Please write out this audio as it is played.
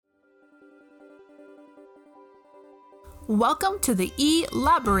Welcome to the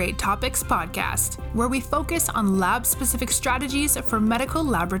Elaborate Topics podcast, where we focus on lab-specific strategies for medical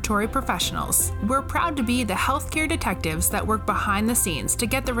laboratory professionals. We're proud to be the healthcare detectives that work behind the scenes to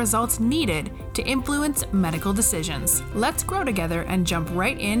get the results needed to influence medical decisions. Let's grow together and jump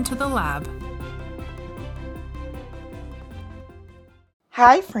right into the lab.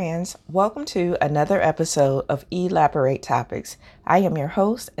 Hi friends, welcome to another episode of Elaborate Topics. I am your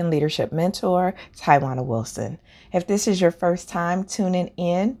host and leadership mentor, Taiwana Wilson. If this is your first time tuning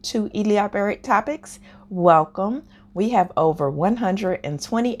in to Elaborate Topics, welcome. We have over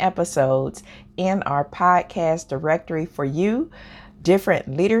 120 episodes in our podcast directory for you,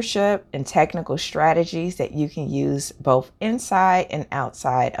 different leadership and technical strategies that you can use both inside and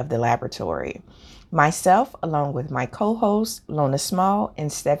outside of the laboratory. Myself, along with my co-hosts, Lona Small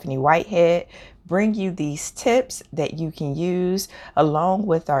and Stephanie Whitehead, bring you these tips that you can use along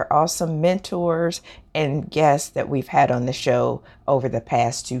with our awesome mentors and guests that we've had on the show over the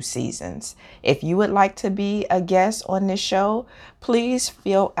past 2 seasons. If you would like to be a guest on this show, please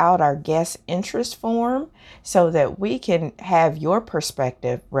fill out our guest interest form so that we can have your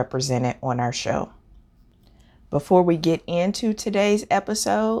perspective represented on our show. Before we get into today's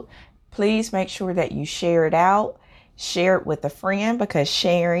episode, please make sure that you share it out. Share it with a friend because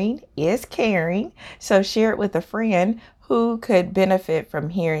sharing is caring. So share it with a friend who could benefit from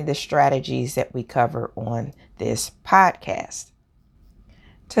hearing the strategies that we cover on this podcast.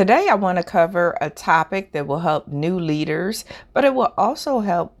 Today, I want to cover a topic that will help new leaders, but it will also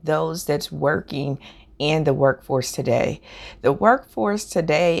help those that's working in the workforce today. The workforce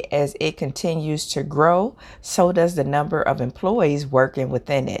today, as it continues to grow, so does the number of employees working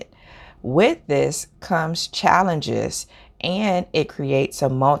within it. With this comes challenges, and it creates a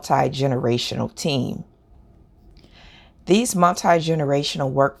multi-generational team. These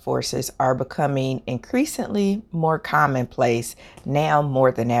multi-generational workforces are becoming increasingly more commonplace now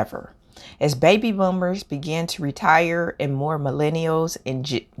more than ever. As baby boomers begin to retire and more millennials and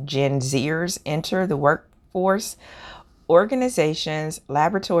Gen Zers enter the workforce, organizations,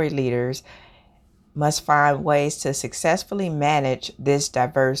 laboratory leaders must find ways to successfully manage this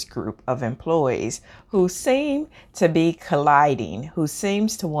diverse group of employees who seem to be colliding, who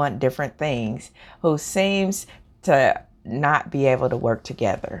seems to want different things, who seems to not be able to work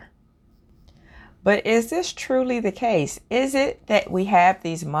together. But is this truly the case? Is it that we have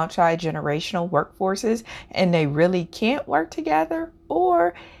these multi-generational workforces and they really can't work together?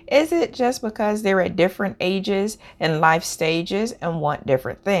 Or is it just because they're at different ages and life stages and want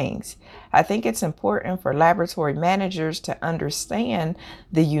different things? I think it's important for laboratory managers to understand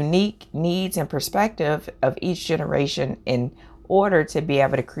the unique needs and perspective of each generation in order to be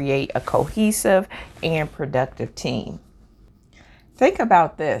able to create a cohesive and productive team. Think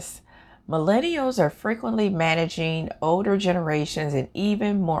about this. Millennials are frequently managing older generations, and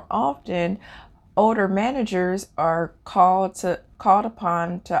even more often, older managers are called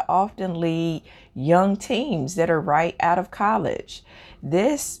upon to often lead young teams that are right out of college.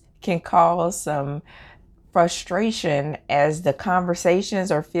 This can cause some frustration as the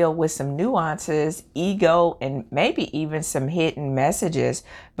conversations are filled with some nuances, ego, and maybe even some hidden messages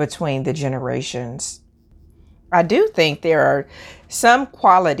between the generations. I do think there are some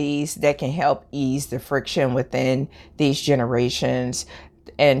qualities that can help ease the friction within these generations.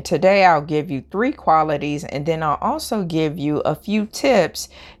 And today I'll give you 3 qualities, and then I'll also give you a few tips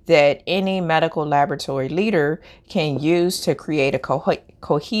that any medical laboratory leader can use to create a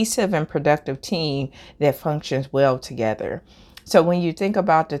cohesive and productive team that functions well together. So when you think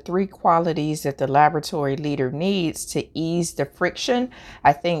about the 3 qualities that the laboratory leader needs to ease the friction,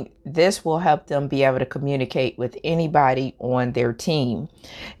 I think this will help them be able to communicate with anybody on their team.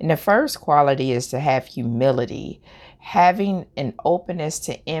 And the first quality is to have humility, having an openness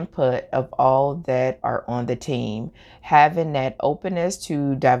to input of all that are on the team, having that openness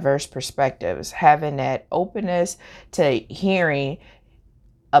to diverse perspectives, having that openness to hearing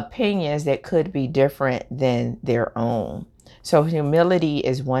opinions that could be different than their own. So humility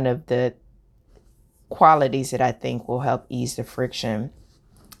is one of the qualities that I think will help ease the friction.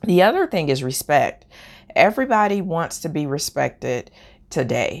 The other thing is respect. Everybody wants to be respected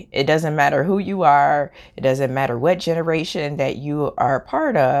today. It doesn't matter who you are. It doesn't matter what generation that you are a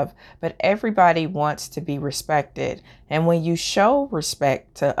part of, but everybody wants to be respected. And when you show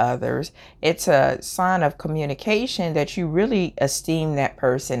respect to others, it's a sign of communication that you really esteem that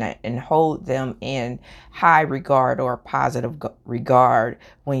person and hold them in high regard or positive regard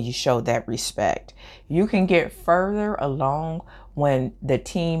when you show that respect. You can get further along when the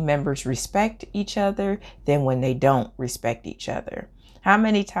team members respect each other than when they don't respect each other. How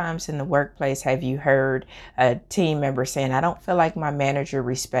many times in the workplace have you heard a team member saying, I don't feel like my manager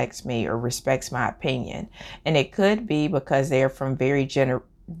respects me or respects my opinion? And it could be because they're from very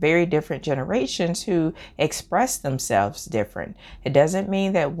different generations who express themselves different. It doesn't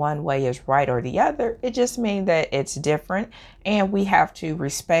mean that one way is right or the other. It just means that it's different, and we have to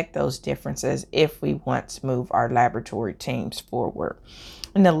respect those differences if we want to move our laboratory teams forward.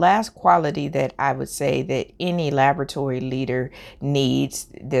 And the last quality that I would say that any laboratory leader needs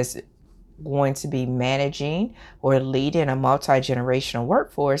that's going to be managing or leading a multi-generational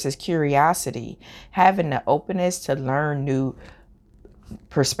workforce is curiosity, having the openness to learn new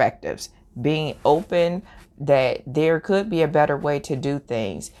perspectives, being open that there could be a better way to do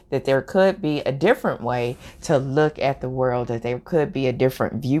things, that there could be a different way to look at the world, that there could be a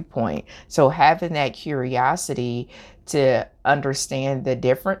different viewpoint. So having that curiosity to understand the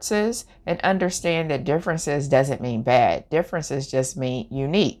differences, and understand that differences doesn't mean bad. Differences just mean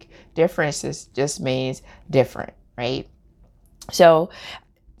unique. Differences just means different, right? So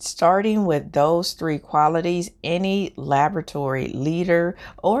starting with those three qualities, any laboratory leader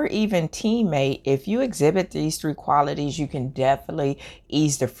or even teammate, if you exhibit these three qualities, you can definitely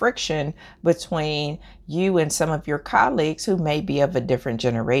ease the friction between you and some of your colleagues who may be of a different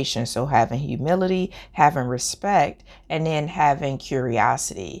generation. So having humility, having respect, and then having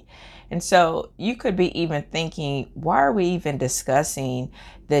curiosity. And so you could be even thinking, why are we even discussing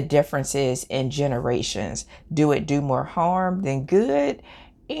the differences in generations? Do it do more harm than good?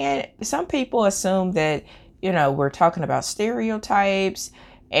 And some people assume that, we're talking about stereotypes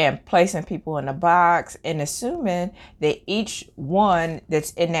and placing people in a box and assuming that each one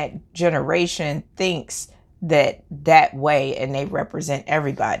that's in that generation thinks that way and they represent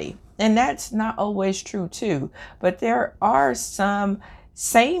everybody. And that's not always true too. But there are some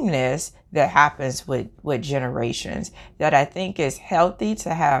sameness that happens with generations that I think is healthy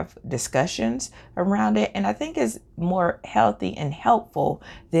to have discussions around it. And I think is more healthy and helpful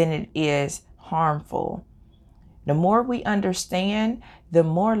than it is harmful. The more we understand, the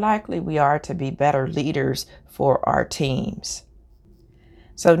more likely we are to be better leaders for our teams.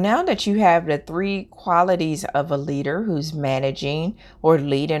 So now that you have the three qualities of a leader who's managing or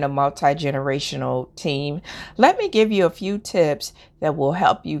leading a multi-generational team, let me give you a few tips that will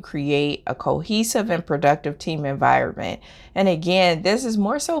help you create a cohesive and productive team environment. And again, this is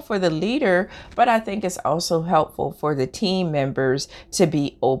more so for the leader, but I think it's also helpful for the team members to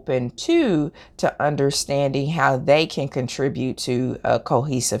be open to understanding how they can contribute to a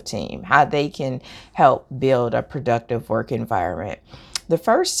cohesive team, how they can help build a productive work environment. The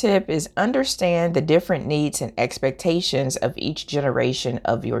first tip is understand the different needs and expectations of each generation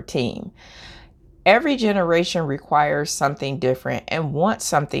of your team. Every generation requires something different and wants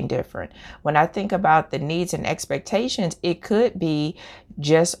something different. When I think about the needs and expectations, it could be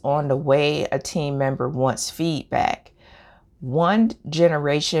just on the way a team member wants feedback. One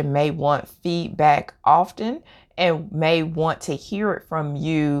generation may want feedback often and may want to hear it from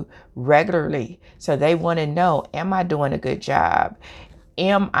you regularly. So they want to know, am I doing a good job?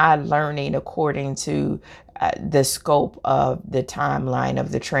 Am I learning according to the scope of the timeline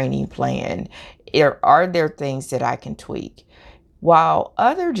of the training plan? Are there things that I can tweak? While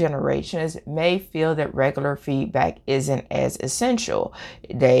other generations may feel that regular feedback isn't as essential.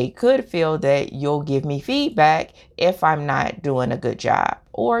 They could feel that you'll give me feedback if I'm not doing a good job,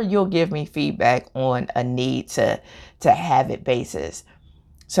 or you'll give me feedback on a need to have it basis.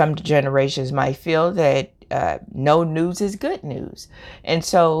 Some generations might feel that no news is good news. And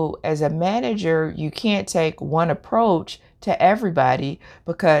so as a manager, you can't take one approach to everybody,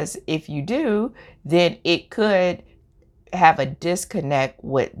 because if you do, then it could have a disconnect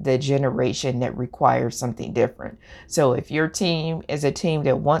with the generation that requires something different. So if your team is a team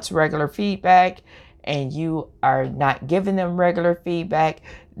that wants regular feedback and you are not giving them regular feedback,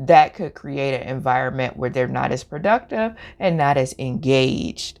 that could create an environment where they're not as productive and not as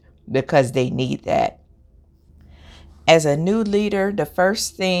engaged because they need that. As a new leader, the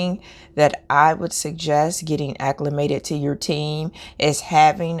first thing that I would suggest getting acclimated to your team is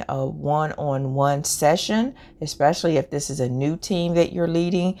having a one-on-one session, especially if this is a new team that you're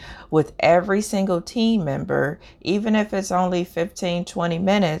leading, with every single team member, even if it's only 15, 20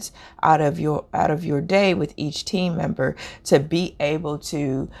 minutes out of your day with each team member, to be able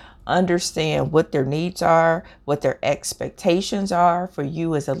to understand what their needs are, what their expectations are for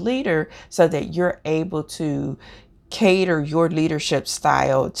you as a leader, so that you're able to cater your leadership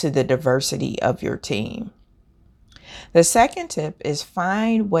style to the diversity of your team. The second tip is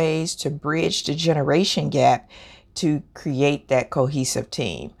find ways to bridge the generation gap to create that cohesive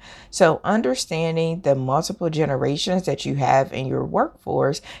team. So understanding the multiple generations that you have in your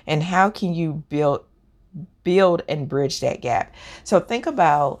workforce and how can you build and bridge that gap. So think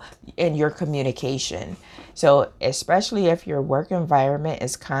about in your communication. So especially if your work environment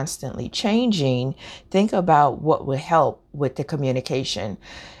is constantly changing, think about what would help with the communication.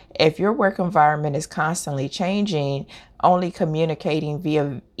 If your work environment is constantly changing, only communicating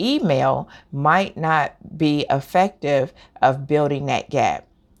via email might not be effective of building that gap.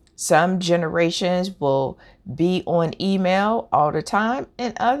 Some generations will be on email all the time,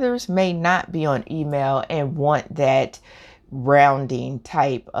 and others may not be on email and want that rounding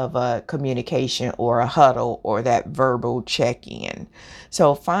type of a communication or a huddle or that verbal check-in.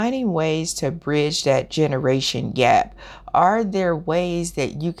 So finding ways to bridge that generation gap. Are there ways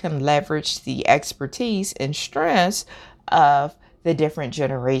that you can leverage the expertise and strengths of the different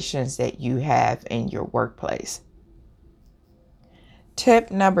generations that you have in your workplace?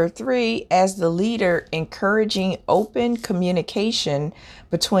 Tip number 3, as the leader, encouraging open communication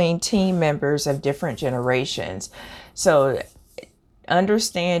between team members of different generations. So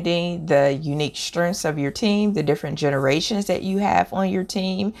understanding the unique strengths of your team, the different generations that you have on your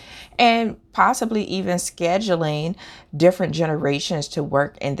team, and possibly even scheduling different generations to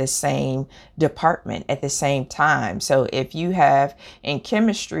work in the same department at the same time. So if you have in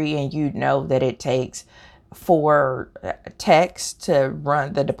chemistry and you know that it takes 4 techs to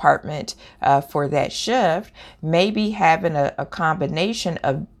run the department for that shift, maybe having a combination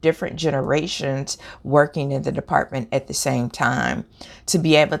of different generations working in the department at the same time to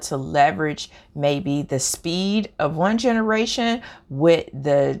be able to leverage maybe the speed of one generation with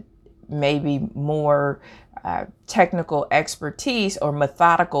the maybe more technical expertise or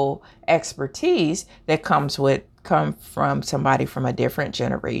methodical expertise that come from somebody from a different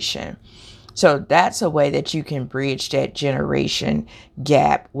generation. So that's a way that you can bridge that generation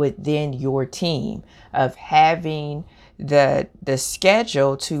gap within your team of having the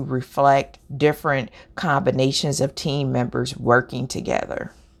schedule to reflect different combinations of team members working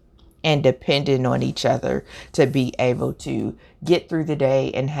together and depending on each other to be able to get through the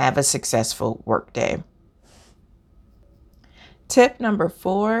day and have a successful work day. Tip number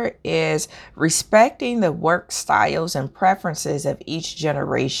 4 is respecting the work styles and preferences of each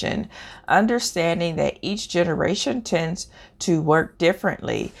generation, understanding that each generation tends to work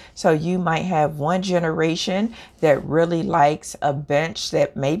differently. So you might have one generation that really likes a bench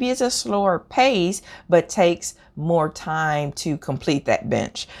that maybe is a slower pace, but takes more time to complete that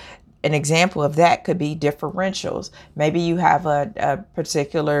bench. An example of that could be differentials. Maybe you have a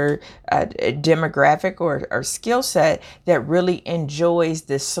particular demographic or skill set that really enjoys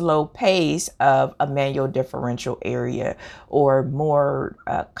the slow pace of a manual differential area or more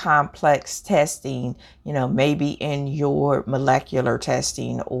complex testing, maybe in your molecular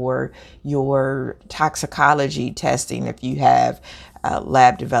testing or your toxicology testing if you have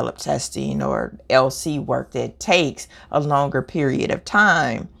lab developed testing or LC work that takes a longer period of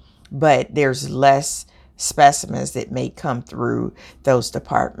time, but there's less specimens that may come through those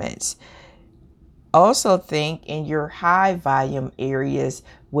departments. Also think in your high volume areas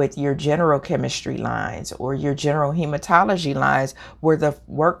with your general chemistry lines or your general hematology lines where the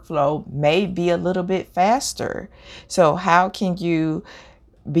workflow may be a little bit faster. So how can you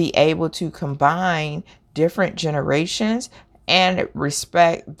be able to combine different generations and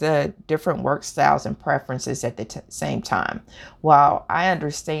respect the different work styles and preferences at the same time? While I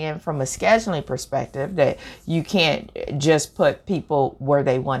understand from a scheduling perspective that you can't just put people where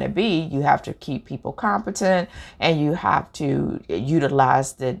they want to be, you have to keep people competent and you have to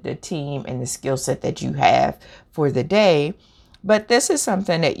utilize the team and the skill set that you have for the day. But this is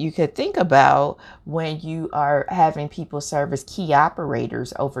something that you could think about when you are having people serve as key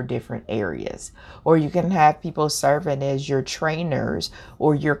operators over different areas. Or you can have people serving as your trainers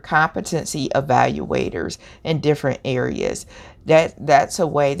or your competency evaluators in different areas. That's a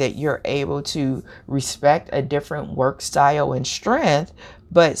way that you're able to respect a different work style and strength,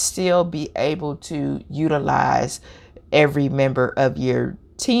 but still be able to utilize every member of your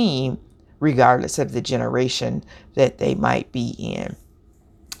team regardless of the generation that they might be in.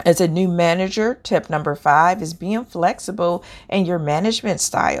 As a new manager, tip number 5 is being flexible in your management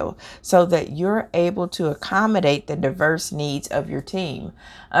style so that you're able to accommodate the diverse needs of your team.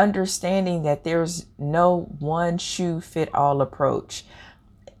 Understanding that there's no one shoe fit all approach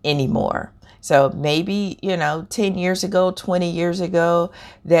anymore. So maybe, 10 years ago, 20 years ago,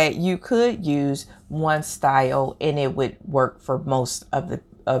 that you could use one style and it would work for most of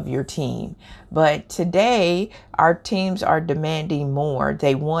of your team. But today, our teams are demanding more.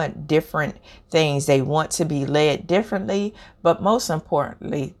 They want different things. They want to be led differently, but most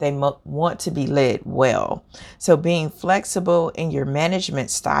importantly, they want to be led well. So being flexible in your management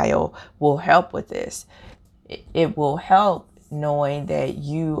style will help with this. It will help knowing that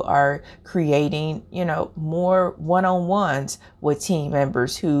you are creating, more one-on-ones with team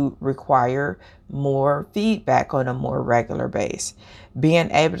members who require more feedback on a more regular basis. Being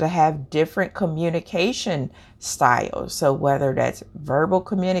able to have different communication styles. So whether that's verbal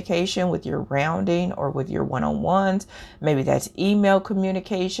communication with your rounding or with your one-on-ones, maybe that's email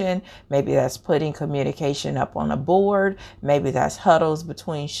communication, maybe that's putting communication up on a board, maybe that's huddles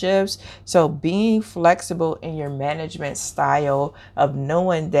between shifts. So being flexible in your management style of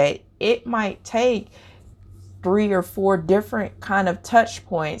knowing that it might take 3 or 4 different kind of touch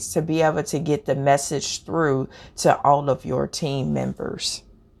points to be able to get the message through to all of your team members.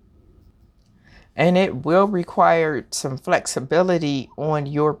 And it will require some flexibility on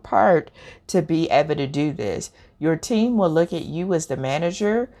your part to be able to do this. Your team will look at you as the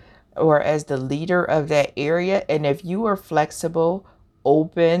manager or as the leader of that area. And if you are flexible,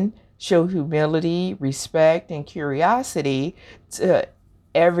 open, show humility, respect, and curiosity to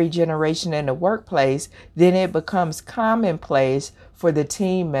every generation in the workplace, then it becomes commonplace for the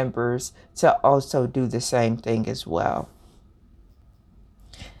team members to also do the same thing as well.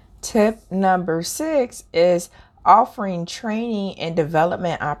 Tip number 6 is offering training and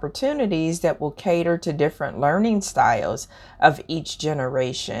development opportunities that will cater to different learning styles of each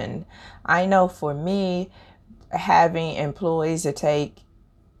generation. I know for me, having employees to take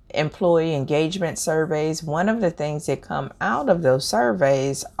employee engagement surveys, one of the things that come out of those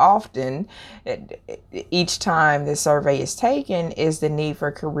surveys often, each time the survey is taken, is the need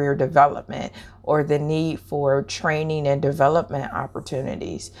for career development or the need for training and development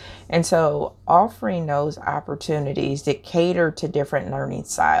opportunities. And so offering those opportunities that cater to different learning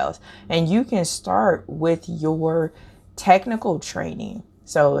styles. And you can start with your technical training.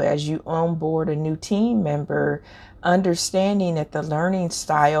 So as you onboard a new team member, understanding that the learning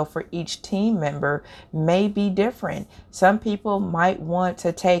style for each team member may be different. Some people might want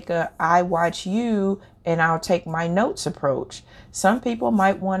to take I watch you and I'll take my notes approach. Some people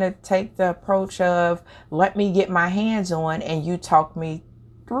might want to take the approach of let me get my hands on and you talk me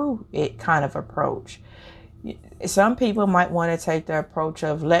through it kind of approach. Some people might want to take the approach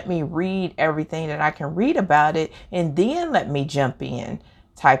of let me read everything that I can read about it and then let me jump in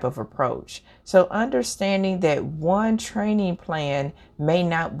type of approach. So understanding that one training plan may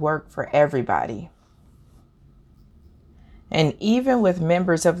not work for everybody. And even with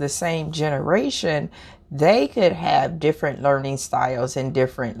members of the same generation, they could have different learning styles and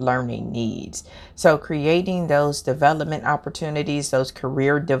different learning needs. So creating those development opportunities, those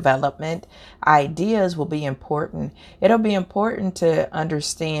career development ideas will be important. It'll be important to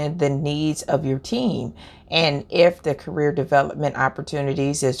understand the needs of your team. And if the career development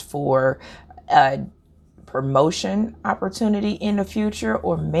opportunities is for promotion opportunity in the future,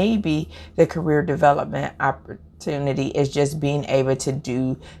 or maybe the career development opportunity is just being able to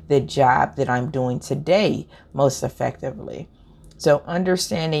do the job that I'm doing today most effectively. So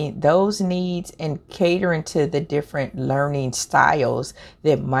understanding those needs and catering to the different learning styles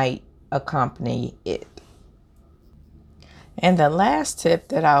that might accompany it. And the last tip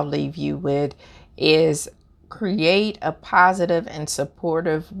that I'll leave you with is create a positive and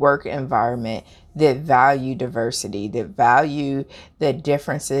supportive work environment that value diversity, that value the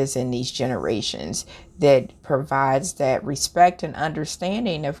differences in these generations, that provides that respect and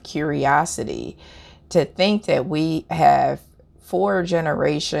understanding of curiosity. To think that we have 5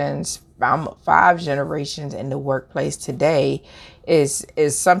 generations in the workplace today is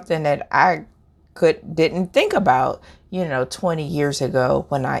something that I didn't think about 20 years ago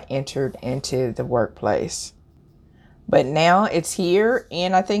when I entered into the workplace. But now it's here,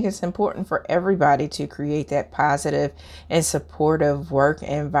 and I think it's important for everybody to create that positive and supportive work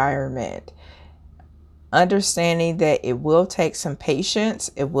environment. Understanding that it will take some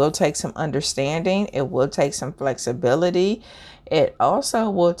patience, it will take some understanding, it will take some flexibility. It also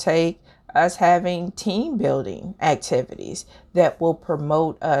will take us having team building activities that will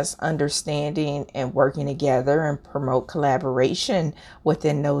promote us understanding and working together and promote collaboration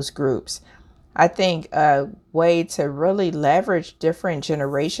within those groups. I think a way to really leverage different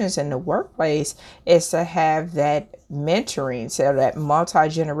generations in the workplace is to have that mentoring, so that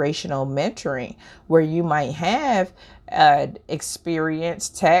multi-generational mentoring, where you might have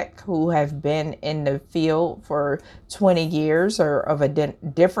experienced tech who have been in the field for 20 years or of a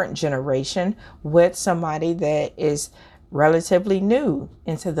different generation with somebody that is relatively new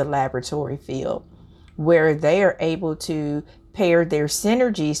into the laboratory field, where they are able to pair their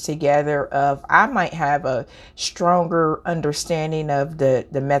synergies together of I might have a stronger understanding of the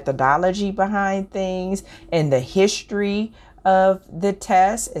methodology behind things and the history of the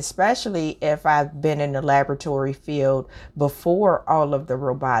test, especially if I've been in the laboratory field before all of the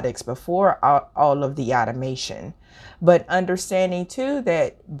robotics, before all of the automation. But understanding too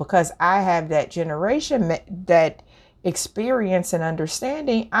that because I have that generation, that experience and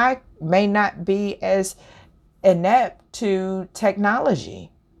understanding, I may not be as inept to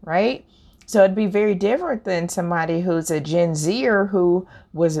technology, right? So it'd be very different than somebody who's a Gen Zer who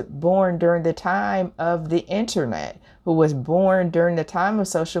was born during the time of the internet, who was born during the time of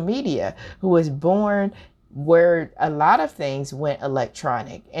social media, who was born where a lot of things went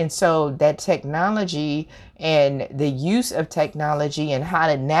electronic. And so that technology and the use of technology and how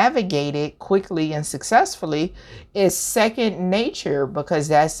to navigate it quickly and successfully is second nature, because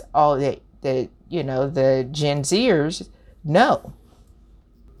that's all that the Gen Zers know.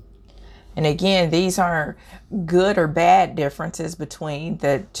 And again, these aren't good or bad differences between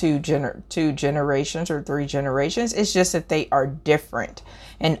the two generations or three generations. It's just that they are different,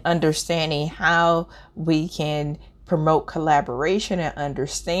 and understanding how we can promote collaboration and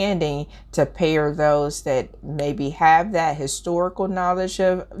understanding to pair those that maybe have that historical knowledge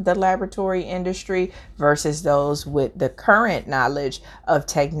of the laboratory industry versus those with the current knowledge of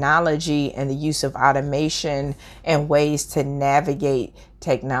technology and the use of automation and ways to navigate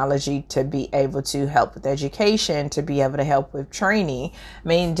technology to be able to help with education, to be able to help with training. I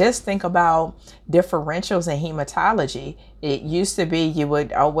mean, just think about differentials in hematology. It used to be you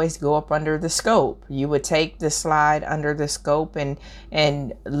would always go up under the scope. You would take the slide under the scope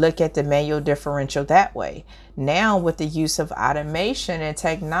and look at the manual differential that way. Now, with the use of automation and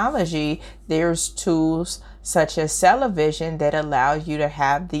technology, there's tools such as television that allow you to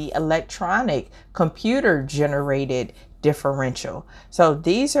have the electronic computer generated differential. So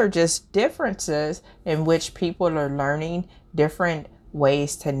these are just differences in which people are learning different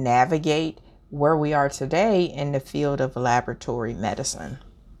ways to navigate where we are today in the field of laboratory medicine.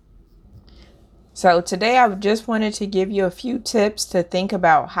 So today I just wanted to give you a few tips to think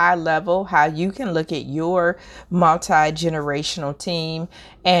about high level, how you can look at your multi-generational team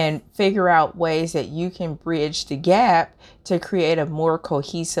and figure out ways that you can bridge the gap to create a more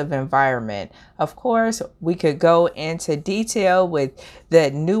cohesive environment. Of course, we could go into detail with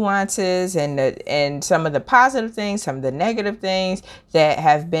the nuances and some of the positive things, some of the negative things that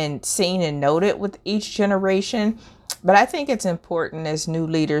have been seen and noted with each generation. But I think it's important as new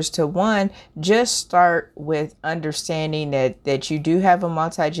leaders to, one, just start with understanding that you do have a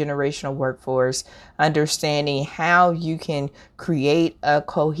multi-generational workforce, understanding how you can create a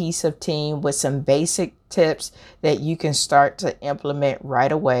cohesive team with some basic tips that you can start to implement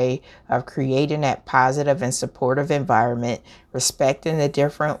right away of creating that positive and supportive environment, respecting the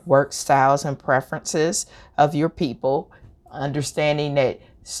different work styles and preferences of your people, understanding that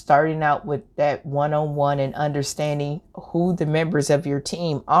starting out with that one-on-one and understanding who the members of your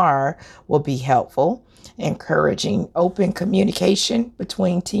team are will be helpful. Encouraging open communication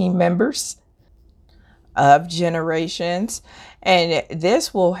between team members of generations. And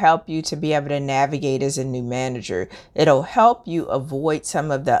this will help you to be able to navigate as a new manager. It'll help you avoid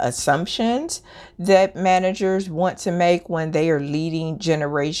some of the assumptions that managers want to make when they are leading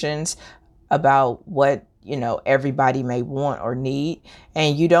generations about what everybody may want or need.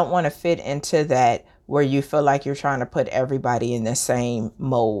 And you don't want to fit into that where you feel like you're trying to put everybody in the same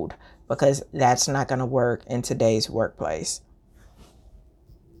mold, because that's not going to work in today's workplace.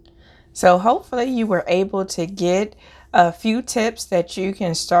 So hopefully you were able to get a few tips that you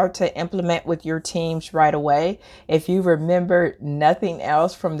can start to implement with your teams right away. If you remember nothing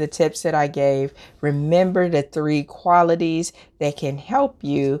else from the tips that I gave, remember the 3 qualities that can help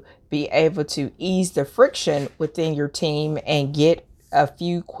you be able to ease the friction within your team and get a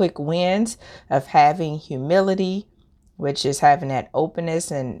few quick wins of having humility, which is having that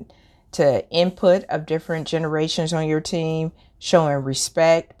openness and to input of different generations on your team, showing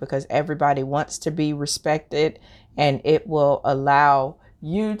respect because everybody wants to be respected, and it will allow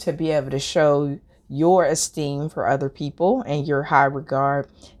you to be able to show your esteem for other people and your high regard,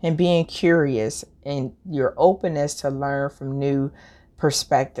 and being curious and your openness to learn from new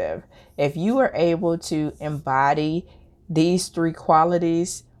perspective. If you are able to embody these 3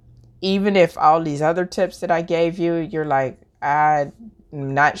 qualities, even if all these other tips that I gave you, you're like, I'm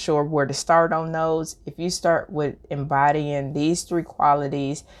not sure where to start on those. If you start with embodying these 3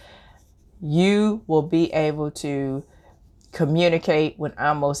 qualities, you will be able to communicate with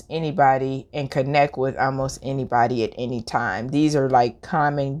almost anybody and connect with almost anybody at any time. These are like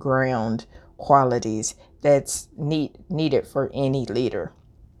common ground qualities that's needed for any leader.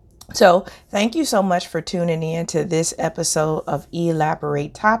 So thank you so much for tuning in to this episode of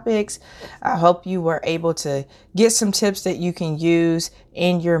Elaborate Topics. I hope you were able to get some tips that you can use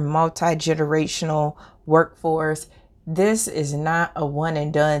in your multi-generational workforce. This is not a one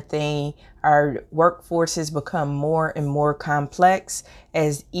and done thing. Our workforces become more and more complex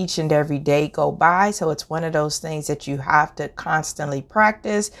as each and every day go by. So it's one of those things that you have to constantly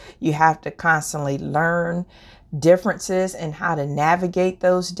practice. You have to constantly learn differences and how to navigate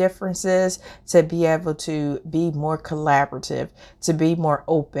those differences to be able to be more collaborative, to be more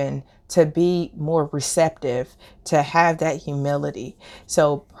open, to be more receptive, to have that humility.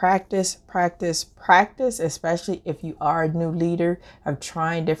 So practice, especially if you are a new leader, of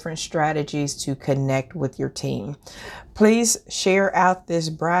trying different strategies to connect with your team. Please share out this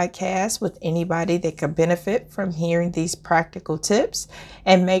broadcast with anybody that could benefit from hearing these practical tips,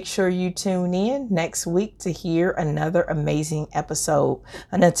 and make sure you tune in next week to hear another amazing episode.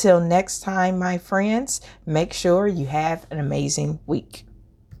 And until next time, my friends, make sure you have an amazing week.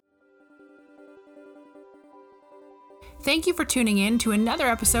 Thank you for tuning in to another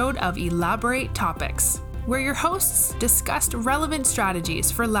episode of Elaborate Topics, where your hosts discussed relevant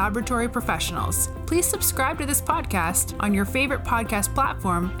strategies for laboratory professionals. Please subscribe to this podcast on your favorite podcast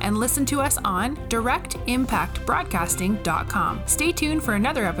platform and listen to us on directimpactbroadcasting.com. Stay tuned for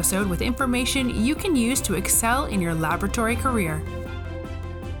another episode with information you can use to excel in your laboratory career.